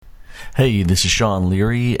Hey, this is Sean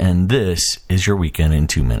Leary, and this is your Weekend in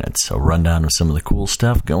 2 Minutes. A rundown of some of the cool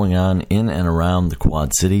stuff going on in and around the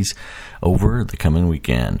Quad Cities over the coming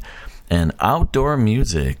weekend. And outdoor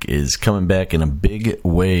music is coming back in a big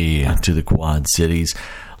way to the Quad Cities.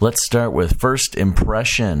 Let's start with First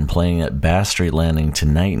Impression playing at Bass Street Landing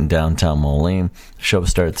tonight in downtown Moline. The show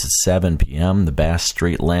starts at 7 p.m. The Bass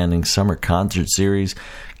Street Landing Summer Concert Series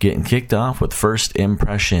getting kicked off with First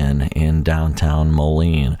Impression in downtown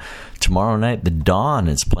Moline. Tomorrow night, The Dawn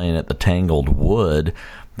is playing at the Tangled Wood.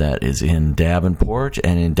 That is in Davenport.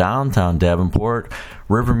 And in downtown Davenport,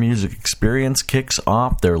 River Music Experience kicks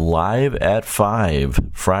off their Live at 5,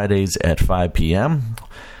 Fridays at 5 p.m.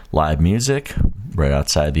 Live music right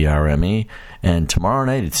outside the RME. And tomorrow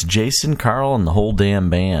night, it's Jason Carl and the whole damn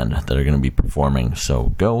band that are going to be performing.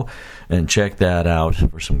 So go and check that out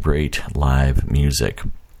for some great live music.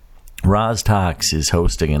 Roz Talks is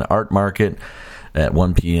hosting an art market at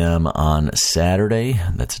 1 p.m. on Saturday.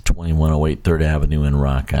 That's at 2108 3rd Avenue in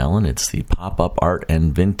Rock Island. It's the Pop-Up Art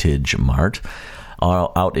and Vintage Mart.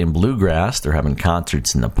 Out in Bluegrass, they're having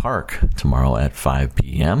concerts in the park tomorrow at 5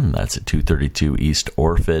 p.m. That's at 232 East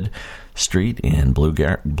Orford Street in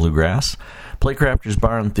Bluegrass. Playcrafters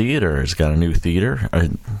Bar and Theater has got a new theater.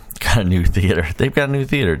 They've got a new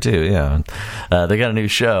theater, too, yeah. They got a new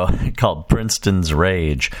show called Princeton's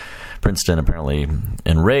Rage. Princeton apparently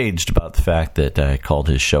enraged about the fact that I called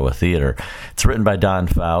his show a theater. It's written by Don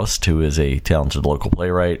Faust, who is a talented local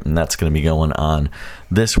playwright, and that's going to be going on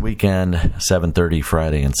this weekend, 7:30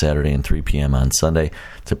 Friday and Saturday, and 3 p.m. on Sunday.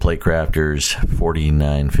 It's at Playcrafters,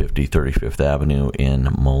 4950 35th Avenue in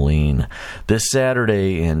Moline. This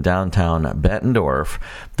Saturday in downtown Bettendorf,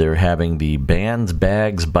 they're having the Bands,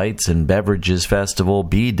 Bags, Bites, and Beverages Festival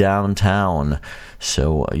Be Downtown.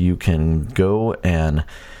 So you can go and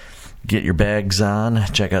get your bags on,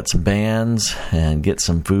 check out some bands, and get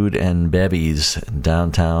some food and bevies.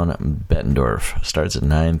 Downtown Bettendorf starts at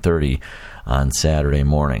 9:30 on Saturday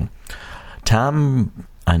morning.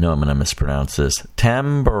 I know I'm going to mispronounce this.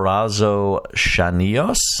 Tamborazo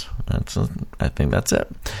Chanios. I think that's it.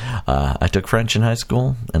 I took French in high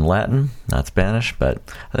school and Latin, not Spanish, but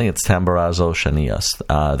I think it's Tamborazo Chanios.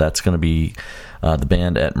 That's going to be the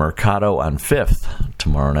band at Mercado on 5th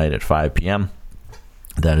tomorrow night at 5 p.m.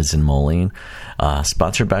 That is in Moline,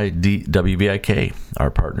 sponsored by WVIK,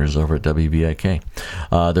 our partners over at WVIK.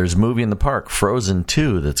 There's a movie in the park, Frozen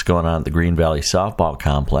 2, that's going on at the Green Valley Softball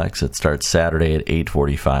Complex. It starts Saturday at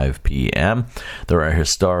 8:45 p.m. There are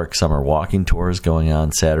historic summer walking tours going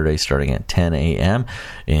on Saturday starting at 10 a.m.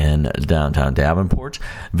 in downtown Davenport.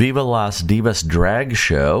 Viva Las Divas Drag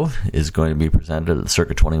Show is going to be presented at the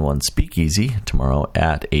Circa 21 Speakeasy tomorrow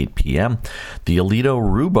at 8 p.m. The Alito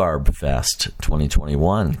Rhubarb Fest 2021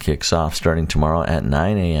 kicks off starting tomorrow at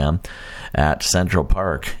 9 a.m. at Central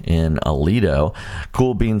Park in Alito.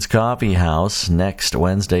 Cool Beans Coffee House next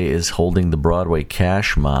Wednesday is holding the Broadway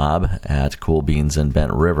Cash Mob at Cool Beans in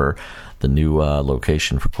Bent River, the new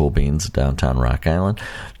location for Cool Beans, downtown Rock Island.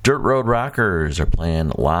 Dirt Road Rockers are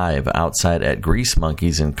playing live outside at Grease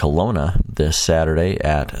Monkeys in Kelowna this Saturday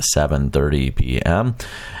at 7:30 p.m.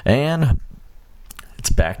 And it's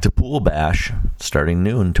back to Pool Bash starting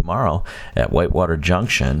noon tomorrow at Whitewater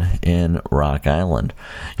Junction in Rock Island.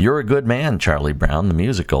 You're a Good Man, Charlie Brown, the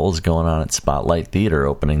musical, is going on at Spotlight Theater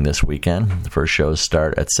opening this weekend. The first shows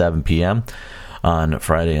start at 7 p.m. on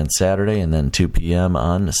Friday and Saturday, and then 2 p.m.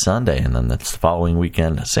 on Sunday, and then that's the following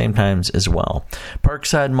weekend, same times as well.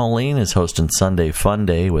 Parkside Moline is hosting Sunday Fun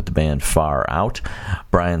Day with the band Far Out.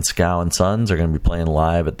 Brian Scow and Sons are going to be playing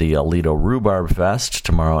live at the Alito Rhubarb Fest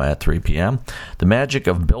tomorrow at 3 p.m. The Magic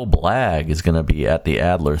of Bill Blagg is going to be at the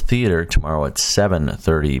Adler Theater tomorrow at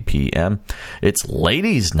 7:30 p.m. It's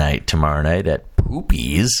Ladies' Night tomorrow night at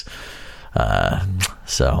Poopies.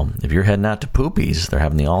 So if you're heading out to Poopies, they're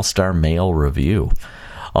having the All-Star Male Review.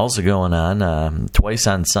 Also going on twice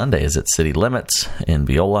on Sunday is at City Limits in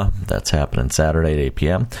Viola. That's happening Saturday at 8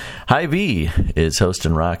 p.m. Hy-Vee is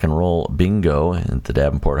hosting Rock and Roll Bingo at the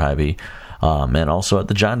Davenport Hy-Vee, and also at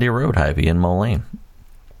the John Deere Road Hy-Vee in Moline.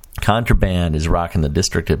 Contraband is rocking the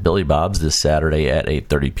district at Billy Bob's this Saturday at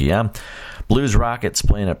 8:30 p.m. Blues Rockets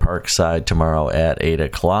playing at Parkside tomorrow at 8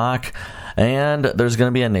 o'clock. And there's going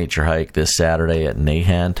to be a nature hike this Saturday at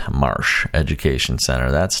Nahant Marsh Education Center.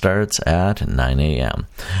 That starts at 9 a.m.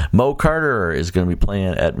 Mo Carter is going to be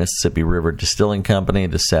playing at Mississippi River Distilling Company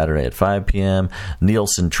this Saturday at 5 p.m.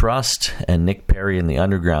 Nielsen Trust and Nick Perry and the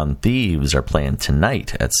Underground Thieves are playing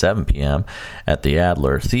tonight at 7 p.m. at the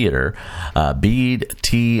Adler Theater. Bead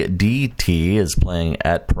TDT is playing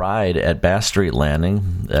at Pride at Bass Street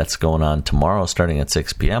Landing. That's going on tomorrow starting at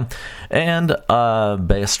 6 p.m. And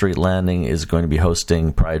Bass Street Landing Brewing is going to be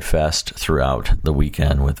hosting Pride Fest throughout the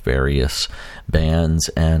weekend with various bands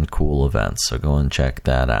and cool events. So go and check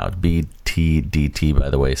that out. BTDT, by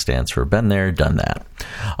the way, stands for Been There, Done That.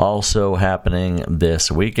 Also happening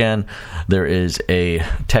this weekend, there is a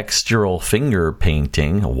textural finger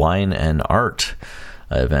painting, wine and art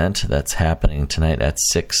event that's happening tonight at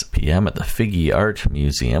 6 p.m. at the Figge Art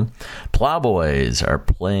Museum. Plowboys are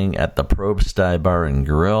playing at the Probsty Bar and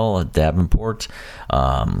Grill at Davenport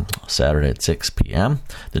Saturday at 6 p.m.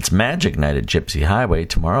 It's Magic Night at Gypsy Highway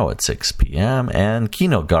tomorrow at 6 p.m. And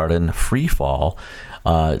Kino Garden Freefall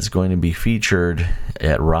is going to be featured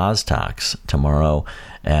at Rostock's tomorrow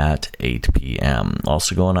at 8 p.m.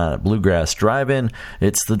 Also going on at Bluegrass Drive-In,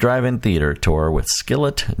 it's the Drive-In Theater Tour with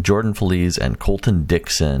Skillet, Jordan Feliz, and Colton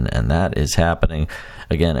Dixon, and that is happening,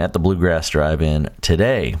 again, at the Bluegrass Drive-In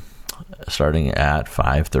today, starting at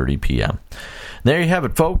 5:30 p.m. There you have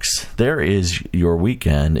it, folks. There is your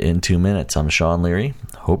weekend in 2 minutes. I'm Sean Leary.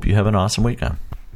 Hope you have an awesome weekend.